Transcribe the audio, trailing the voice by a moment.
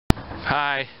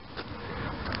Hi.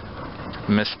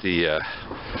 Missed the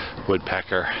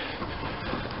woodpecker.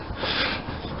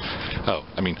 Oh,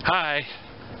 I mean, hi.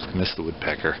 Missed the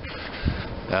woodpecker.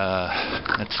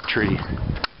 That's a tree.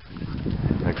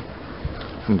 Like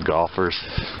some golfers.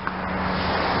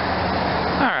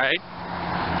 Alright.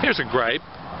 Here's a gripe.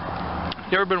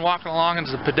 You ever been walking along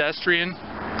as a pedestrian?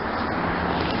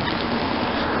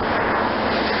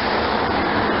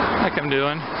 Like I'm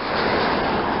doing.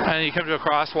 And you come to a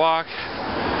crosswalk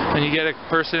and you get a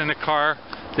person in a car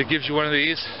that gives you one of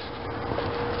these.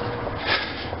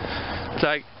 It's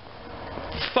like,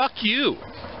 fuck you,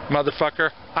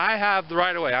 motherfucker. I have the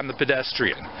right of way. I'm the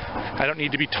pedestrian. I don't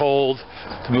need to be told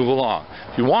to move along.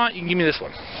 If you want, you can give me this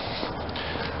one.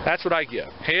 That's what I give.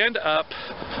 Hand up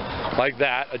like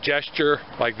that, a gesture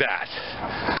like that.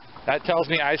 That tells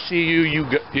me I see you,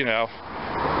 you know.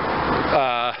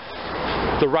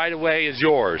 The right of way is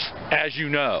yours, as you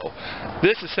know.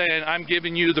 This is saying I'm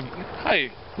giving you the, hey,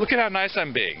 look at how nice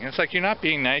I'm being. And it's like, you're not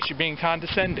being nice, you're being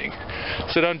condescending.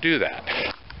 So don't do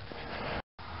that.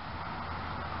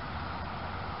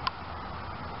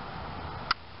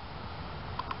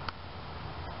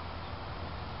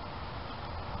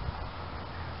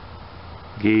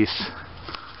 Geese.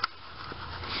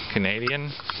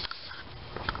 Canadian.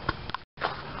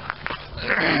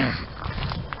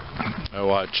 I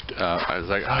watched, I was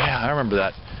like, oh yeah, I remember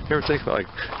that. You ever think about,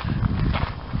 like,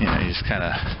 you know, you just kind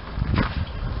of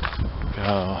go,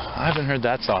 I haven't heard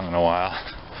that song in a while.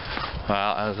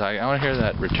 Well, I was like, I want to hear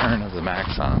that Return of the Mack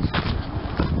song.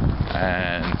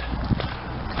 And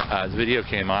the video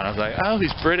came on, I was like, oh,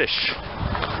 he's British.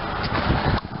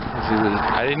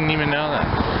 I didn't even know that.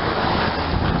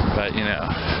 But, you know,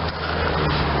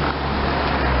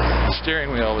 the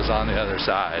steering wheel was on the other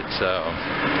side, so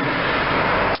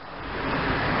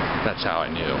that's how I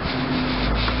knew.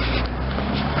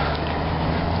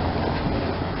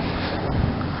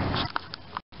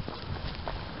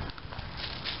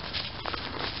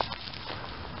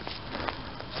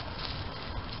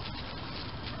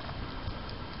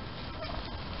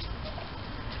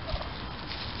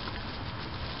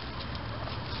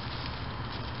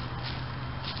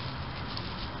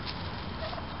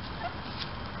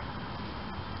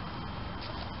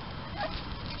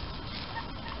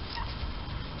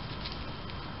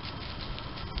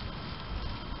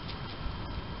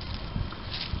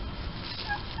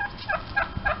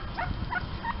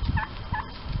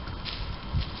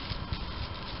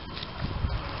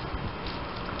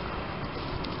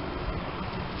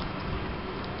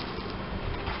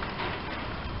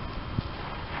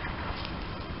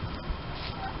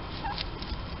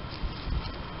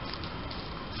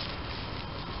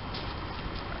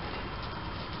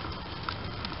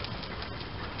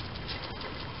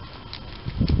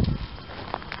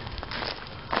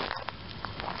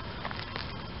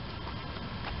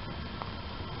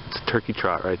 Turkey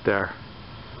trot right there.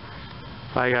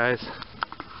 Bye guys.